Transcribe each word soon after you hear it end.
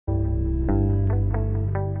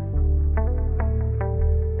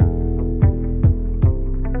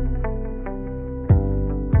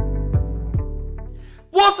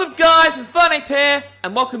What's up guys, Infernape here,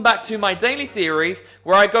 and welcome back to my daily series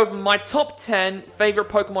where I go over my top 10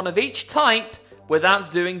 favourite Pokemon of each type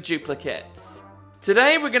without doing duplicates.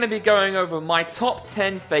 Today we're going to be going over my top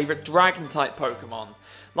 10 favourite Dragon type Pokemon.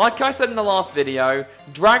 Like I said in the last video,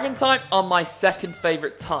 Dragon types are my second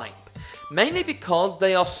favourite type, mainly because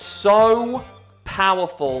they are so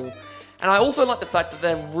powerful. And I also like the fact that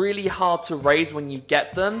they're really hard to raise when you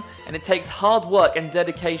get them, and it takes hard work and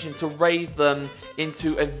dedication to raise them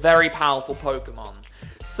into a very powerful Pokemon.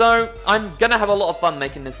 So, I'm gonna have a lot of fun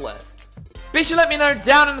making this list. Be sure to let me know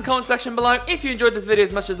down in the comment section below if you enjoyed this video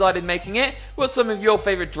as much as I did making it, what some of your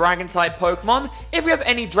favourite Dragon-type Pokemon, if you have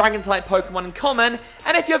any Dragon-type Pokemon in common,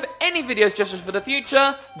 and if you have any video suggestions for the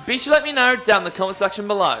future, be sure to let me know down in the comment section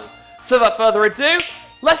below. So without further ado,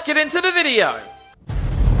 let's get into the video!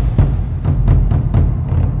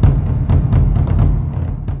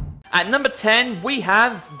 At number 10, we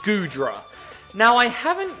have Goodra. Now, I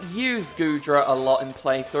haven't used Goodra a lot in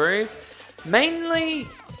playthroughs, mainly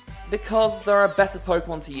because there are better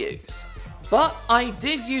Pokemon to use. But I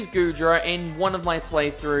did use Goodra in one of my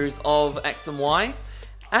playthroughs of X and Y,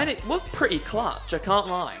 and it was pretty clutch, I can't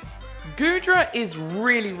lie. Goodra is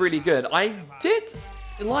really good. I did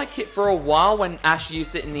like it for a while when Ash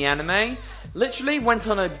used it in the anime. Literally went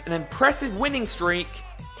on an impressive winning streak,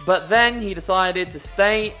 but then he decided to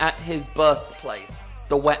stay at his birthplace,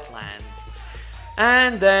 the wetlands.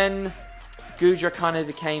 And then Goodra kind of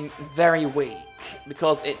became very weak,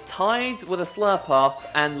 because it tied with a Slurpuff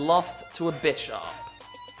and lost to a Bishop.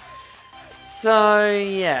 So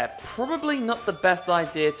yeah, probably not the best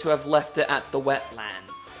idea to have left it at the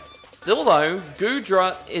wetlands. Still though,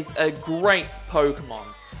 Goodra is a great Pokemon.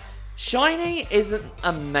 Shiny isn't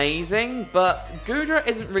amazing, but Goodra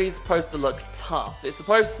isn't really supposed to look tough. It's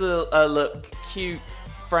supposed to look cute,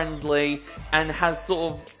 friendly, and has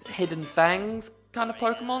sort of hidden fangs kind of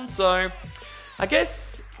Pokemon. So I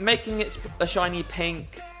guess making it a shiny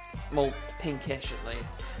pink, well, pinkish at least,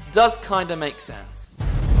 does kind of make sense.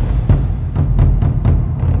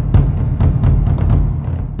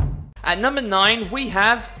 At number 9, we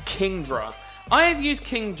have Kingdra. I have used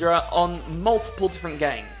Kingdra on multiple different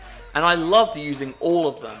games, and I loved using all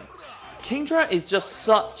of them. Kingdra is just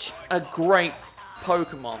such a great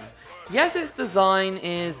Pokemon. Yes, its design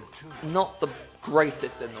is not the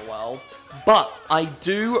greatest in the world, but I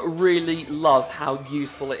do really love how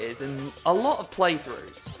useful it is in a lot of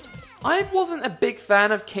playthroughs. I wasn't a big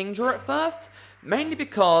fan of Kingdra at first, mainly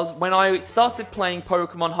because when I started playing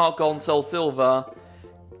Pokemon Heart Gold and Soul Silver,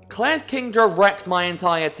 Claire's Kingdra wrecked my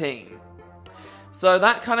entire team. So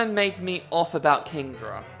that kind of made me off about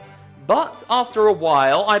Kingdra. But after a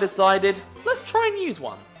while, I decided, let's try and use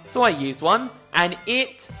one. So I used one, and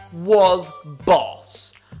it was boss.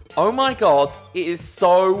 Oh my god, it is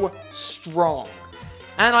so strong.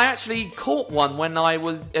 And I actually caught one when I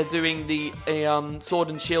was doing the Sword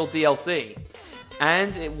and Shield DLC.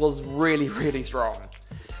 And it was really strong.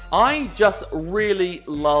 I just really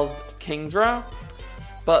love Kingdra.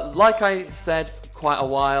 But like I said for quite a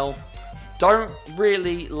while, don't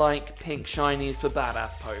really like pink shinies for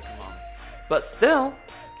badass Pokemon. But still,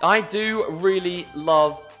 I do really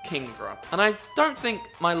love Kingdra, and I don't think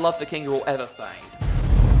my love for Kingdra will ever fade.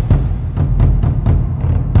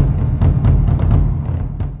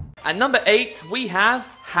 At number 8, we have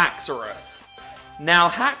Haxorus. Now,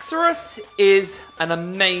 Haxorus is an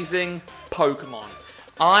amazing Pokemon.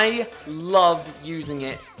 I love using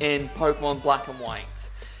it in Pokemon Black and White.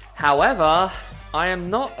 However, I am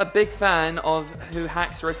not a big fan of who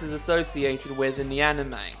Haxorus is associated with in the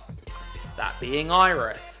anime. That being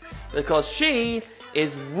Iris, because she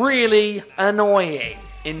is really annoying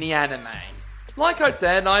in the anime. Like I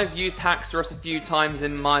said, I've used Haxorus a few times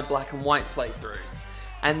in my Black and White playthroughs,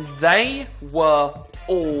 and they were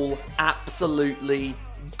all absolutely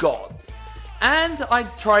god. And I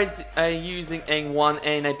tried using one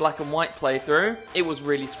in a Black and White playthrough. It was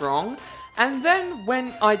really strong. And then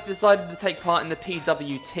when I decided to take part in the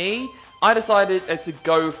PWT, I decided to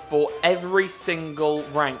go for every single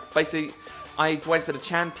rank. Basically, I went for the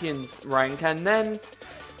Champions rank, and then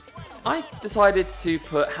I decided to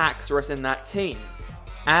put Haxorus in that team.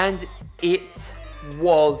 And it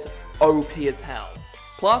was OP as hell.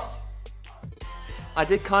 Plus, I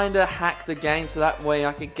did kind of hack the game so that way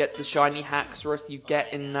I could get the shiny Haxorus you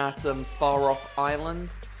get in that far off island.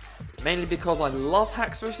 Mainly because I love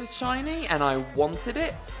Haxorus' shiny and I wanted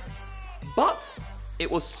it. But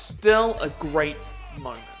it was still a great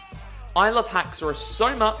moment. I love Haxorus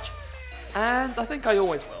so much, and I think I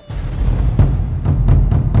always will.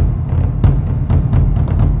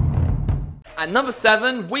 At number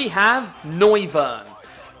 7, we have Noivern.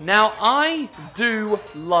 Now, I do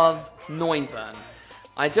love Noivern.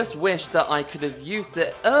 I just wish that I could have used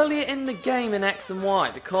it earlier in the game in X and Y,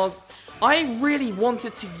 because I really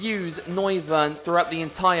wanted to use Noivern throughout the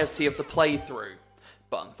entirety of the playthrough.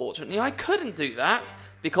 But unfortunately I couldn't do that,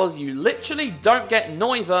 because you literally don't get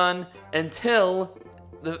Noivern until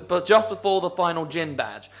just before the final gym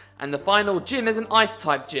badge. And the final gym is an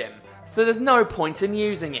Ice-type gym, so there's no point in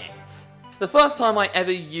using it. The first time I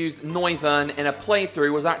ever used Noivern in a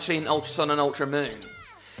playthrough was actually in Ultra Sun and Ultra Moon.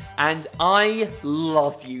 And I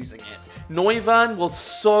loved using it. Noivern was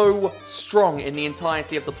so strong in the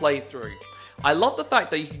entirety of the playthrough. I love the fact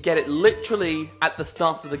that you could get it literally at the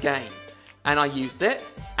start of the game. And I used it,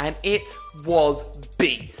 and it was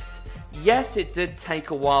beast. Yes, it did take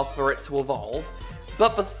a while for it to evolve,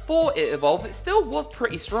 but before it evolved, it still was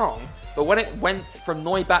pretty strong. But when it went from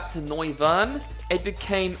Noibat to Noivern, it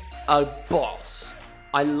became a boss.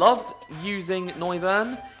 I loved using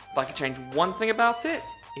Noivern. If I could change one thing about it,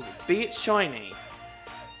 it would be its shiny.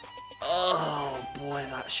 Oh boy,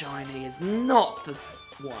 that shiny is not the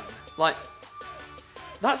one. Like,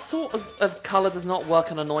 that sort of colour does not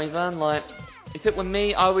work on a Noivern. Like, if it were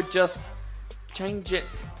me, I would just change it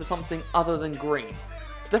to something other than green.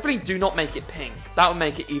 Definitely do not make it pink. That would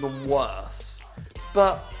make it even worse.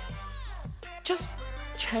 But just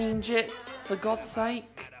change it, for God's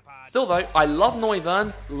sake. Still though, I love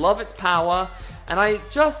Noivern, love its power, and I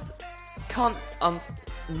just can't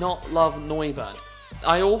not love Noivern.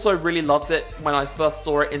 I also really loved it when I first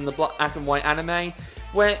saw it in the black and white anime,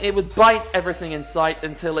 where it would bite everything in sight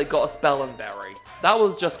until it got a spell and berry. That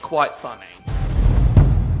was just quite funny.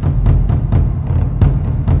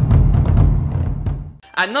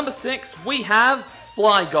 At number 6, we have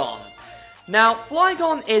Flygon. Now,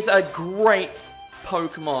 Flygon is a great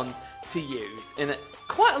Pokemon to use in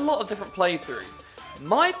quite a lot of different playthroughs.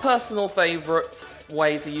 My personal favourite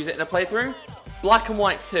way to use it in a playthrough, Black and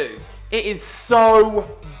White 2. It is so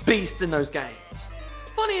beast in those games.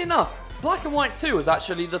 Funny enough, Black and White 2 was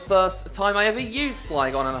actually the first time I ever used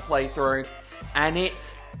Flygon in a playthrough, and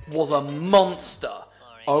it was a monster.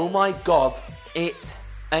 Oh my god, it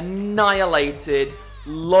annihilated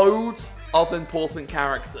loads of important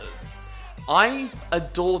characters. I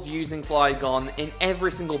adored using Flygon in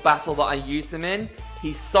every single battle that I used him in.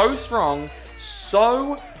 He's so strong,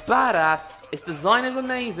 so badass, its design is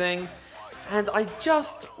amazing, and I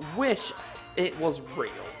just wish it was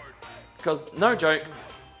real. Because, no joke,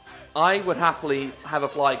 I would happily have a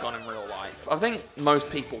Flygon in real life. I think most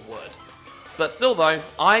people would. But still though,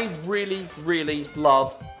 I really, really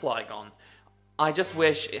love Flygon. I just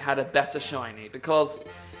wish it had a better shiny, because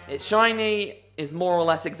its shiny is more or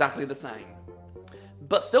less exactly the same.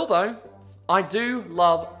 But still though, I do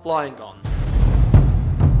love Flygon.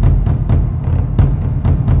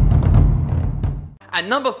 At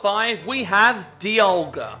number 5, we have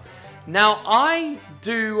Dialga. Now, I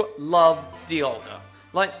do love Dialga.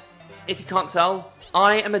 Like, if you can't tell,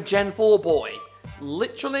 I am a Gen 4 boy.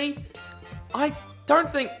 Literally, I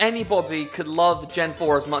don't think anybody could love Gen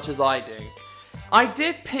 4 as much as I do. I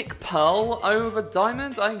did pick Pearl over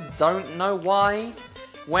Diamond, I don't know why,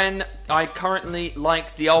 when I currently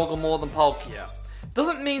like Dialga more than Palkia.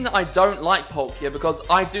 Doesn't mean that I don't like Palkia, because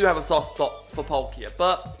I do have a soft spot for Palkia,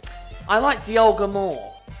 but I like Dialga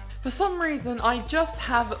more. For some reason, I just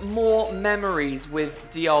have more memories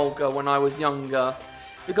with Dialga when I was younger,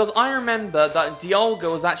 because I remember that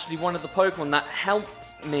Dialga was actually one of the Pokemon that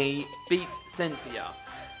helped me beat Cynthia.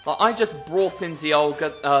 Like, I just brought in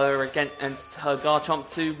Dialga against her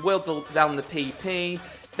Garchomp to whittle down the PP,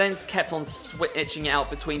 then kept on switching it out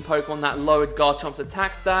between Pokemon that lowered Garchomp's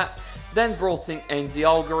attack stat, then brought in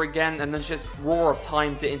Dialga again, and then just Roar of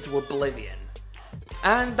Timed it into oblivion.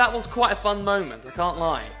 And that was quite a fun moment, I can't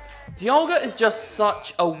lie. Dialga is just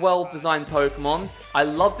such a well-designed Pokemon. I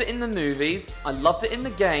loved it in the movies, I loved it in the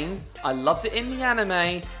games, I loved it in the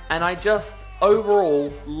anime, and I just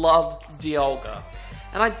overall love Dialga.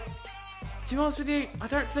 And to be honest with you, I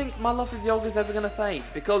don't think my love for Dialga is ever going to fade,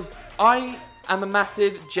 because I am a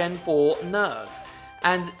massive Gen 4 nerd,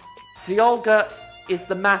 and Dialga is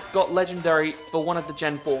the mascot legendary for one of the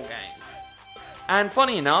Gen 4 games. And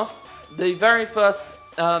funny enough, the very first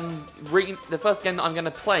the first game that I'm going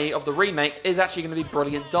to play of the remakes is actually going to be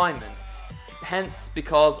Brilliant Diamond. Hence,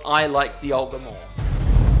 because I like Dialga more.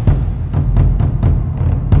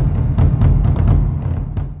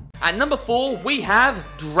 At number 4, we have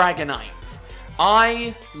Dragonite.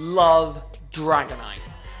 I love Dragonite.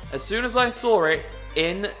 As soon as I saw it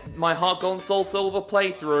in my Heart Gold and Soul Silver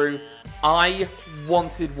playthrough, I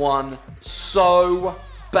wanted one so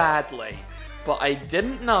badly. But I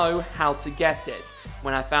didn't know how to get it.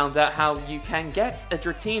 when I found out how you can get a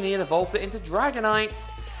Dratini and evolve it into Dragonite.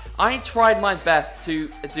 I tried my best to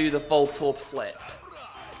do the Voltorb flip,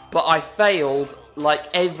 but I failed like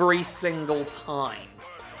every single time.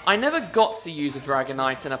 I never got to use a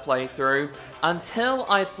Dragonite in a playthrough until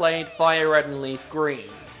I played Fire Red and Leaf Green.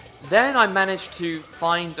 Then I managed to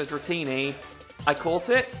find a Dratini, I caught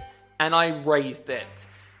it, and I raised it.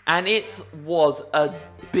 And it was a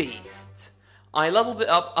beast. I leveled it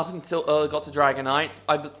up until I got to Dragonite.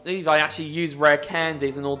 I believe I actually used rare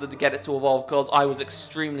candies in order to get it to evolve because I was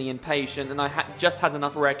extremely impatient and I just had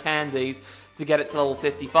enough rare candies to get it to level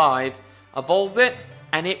 55. Evolved it,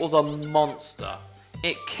 and it was a monster.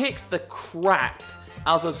 It kicked the crap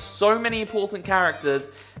out of so many important characters,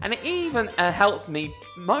 and it even helped me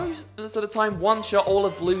most of the time one-shot all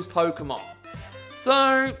of Blue's Pokemon.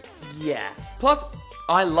 So, yeah. Plus,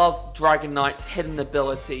 I love Dragonite's hidden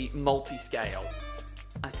ability, multi-scale.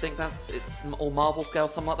 I think it's or Marvel scale,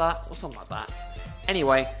 something like that, or something like that.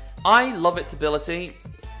 Anyway, I love its ability,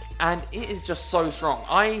 and it is just so strong.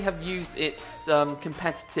 I have used its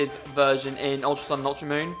competitive version in Ultra Sun and Ultra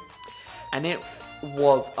Moon, and it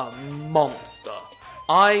was a monster.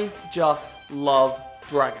 I just love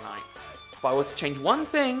Dragonite. If I were to change one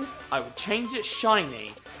thing, I would change it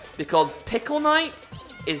shiny, because Pickle Knight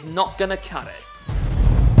is not gonna cut it.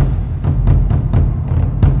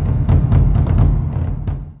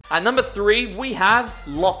 At number 3, we have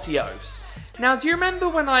Latios. Now, do you remember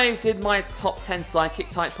when I did my top 10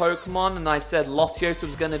 Psychic-type Pokemon and I said Latios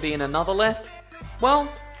was going to be in another list?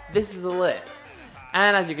 Well, this is the list.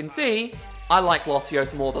 And as you can see, I like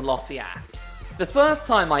Latios more than Latias. The first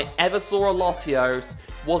time I ever saw a Latios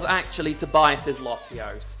was actually Tobias's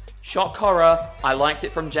Latios. Shock horror, I liked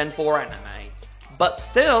it from Gen 4 anime. But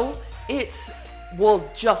still, it was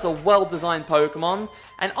just a well-designed Pokemon,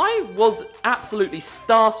 and I was absolutely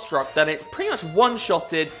starstruck that it pretty much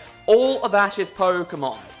one-shotted all of Ash's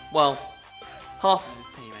Pokemon. Well, half of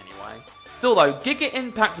his team anyway. Still though, Giga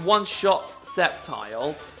Impact one-shot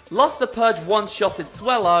Sceptile, Luster Purge one-shotted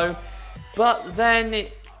Swellow, but then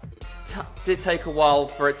it did take a while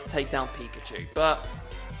for it to take down Pikachu. But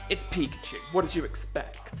it's Pikachu, what did you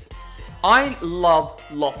expect? I love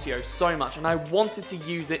Latios so much, and I wanted to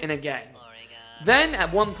use it in a game. Then,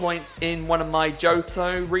 at one point in one of my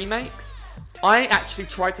Johto remakes, I actually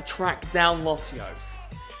tried to track down Latios.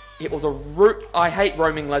 It was I hate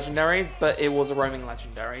roaming legendaries, but it was a roaming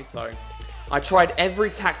legendary, so I tried every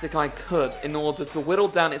tactic I could in order to whittle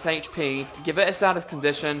down its HP, give it a status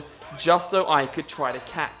condition, just so I could try to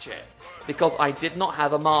catch it, because I did not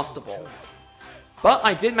have a Master Ball. But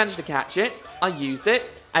I did manage to catch it, I used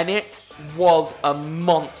it, and it was a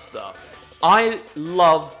monster. I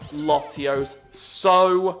love Latios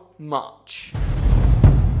so much.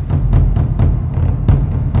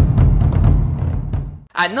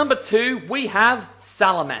 At number 2, we have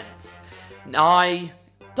Salamence. I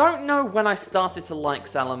don't know when I started to like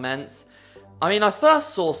Salamence. I mean, I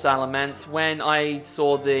first saw Salamence when I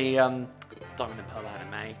saw the Diamond and Pearl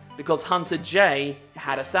anime, because Hunter J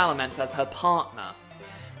had a Salamence as her partner.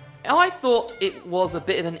 I thought it was a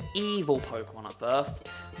bit of an evil Pokemon at first,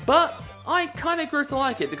 but I kind of grew to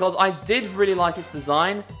like it because I did really like its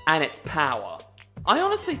design and its power. I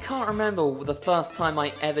honestly can't remember the first time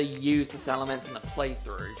I ever used a Salamence in a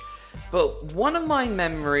playthrough, but one of my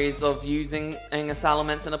memories of using a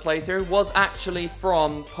Salamence in a playthrough was actually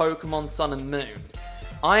from Pokemon Sun and Moon.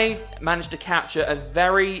 I managed to capture a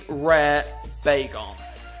very rare Bagon.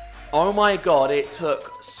 Oh my god, it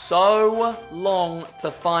took so long to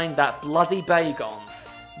find that bloody Bagon.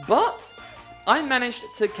 But I managed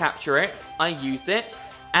to capture it, I used it,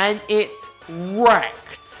 and it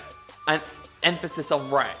wrecked. An emphasis on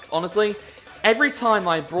wrecked. Honestly, every time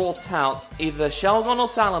I brought out either Shelgon or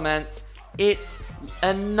Salamence, it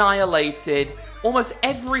annihilated almost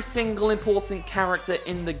every single important character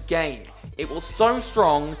in the game. It was so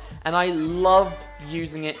strong, and I loved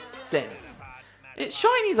using it since. Its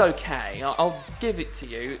shiny's okay, I'll give it to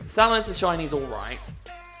you. Salamance's shiny's alright.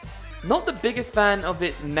 Not the biggest fan of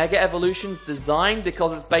its Mega Evolution's design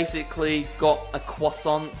because it's basically got a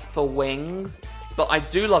croissant for wings, but I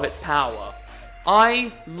do love its power.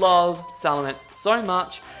 I love Salamence so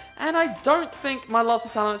much, and I don't think my love for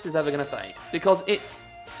Salamence is ever going to fade, because it's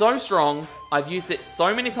so strong, I've used it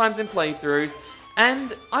so many times in playthroughs,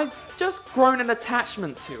 and I've just grown an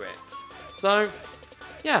attachment to it. So,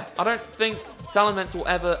 yeah, I don't think Salamence will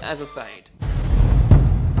ever fade.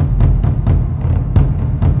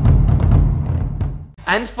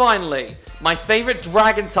 And finally, my favourite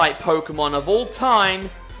Dragon-type Pokemon of all time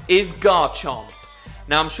is Garchomp.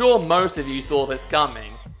 Now, I'm sure most of you saw this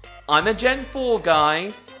coming. I'm a Gen 4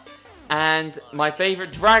 guy, and my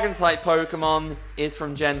favorite Dragon-type Pokemon is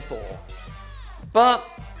from Gen 4. But,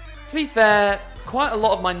 to be fair, quite a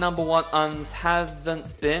lot of my number ones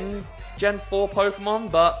haven't been Gen 4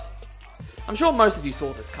 Pokemon, but I'm sure most of you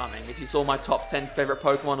saw this coming if you saw my top 10 favorite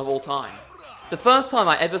Pokemon of all time. The first time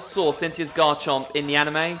I ever saw Cynthia's Garchomp in the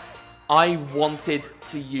anime, I wanted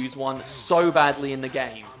to use one so badly in the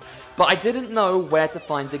game, but I didn't know where to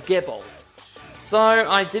find the Gibble. So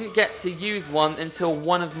I didn't get to use one until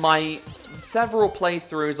one of my several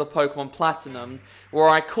playthroughs of Pokemon Platinum, where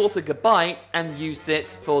I caught a Gabite and used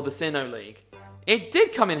it for the Sinnoh League. It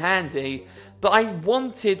did come in handy, but I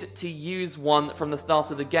wanted to use one from the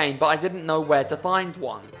start of the game, but I didn't know where to find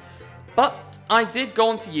one. But I did go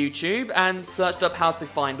onto YouTube and searched up how to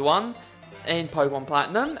find one in Pokemon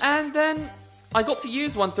Platinum, and then I got to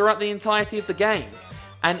use one throughout the entirety of the game.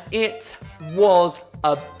 And it was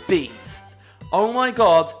a beast. Oh my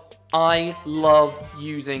god, I love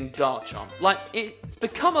using Garchomp. Like, it's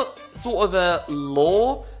become a sort of a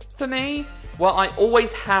lore for me, where I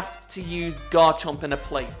always have to use Garchomp in a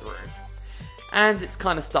playthrough. And it's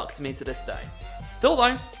kind of stuck to me to this day. Still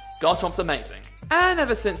though, Garchomp's amazing. And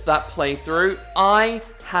ever since that playthrough, I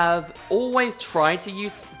have always tried to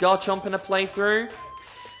use Garchomp in a playthrough.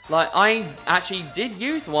 Like, I actually did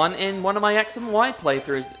use one in one of my X and Y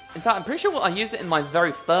playthroughs. In fact, I'm pretty sure I used it in my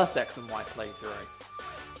very first X and Y playthrough.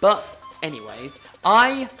 But, anyways,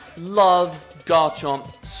 I love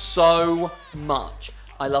Garchomp so much.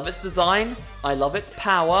 I love its design, I love its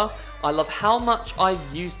power, I love how much I've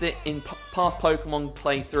used it in past Pokemon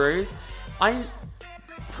playthroughs. I'm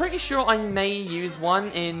pretty sure I may use one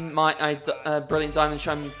in my Brilliant Diamond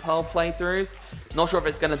Shining Pearl playthroughs. Not sure if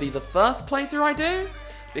it's going to be the first playthrough I do,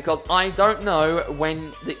 because I don't know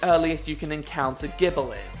when the earliest you can encounter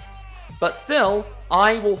Gibble is. But still,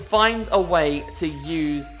 I will find a way to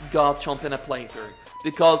use Garchomp in a playthrough,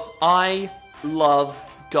 because I love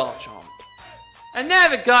Garchomp. And there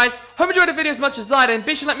we go, guys. Hope you enjoyed the video as much as I did.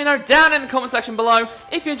 Be sure to let me know down in the comment section below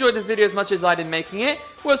if you enjoyed this video as much as I did making it.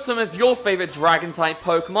 What are some of your favourite Dragon-type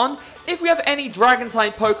Pokemon? If we have any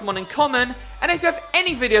Dragon-type Pokemon in common, and if you have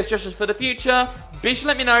any video suggestions for the future, be sure to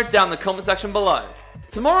let me know down in the comment section below.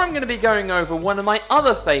 Tomorrow I'm going to be going over one of my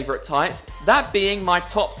other favourite types, that being my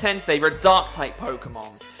top 10 favourite Dark-type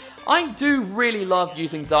Pokemon. I do really love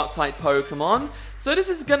using Dark-type Pokemon, so this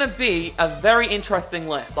is going to be a very interesting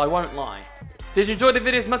list, I won't lie. Did you enjoy the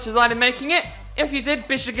video as much as I did making it? If you did,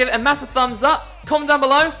 be sure to give it a massive thumbs up, comment down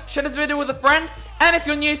below, share this video with a friend, and if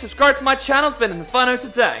you're new, subscribe to my channel. It's been Inferno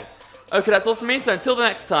today. Okay, that's all from me, so until the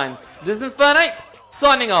next time, this is Inferno,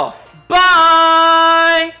 signing off.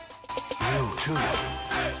 Bye!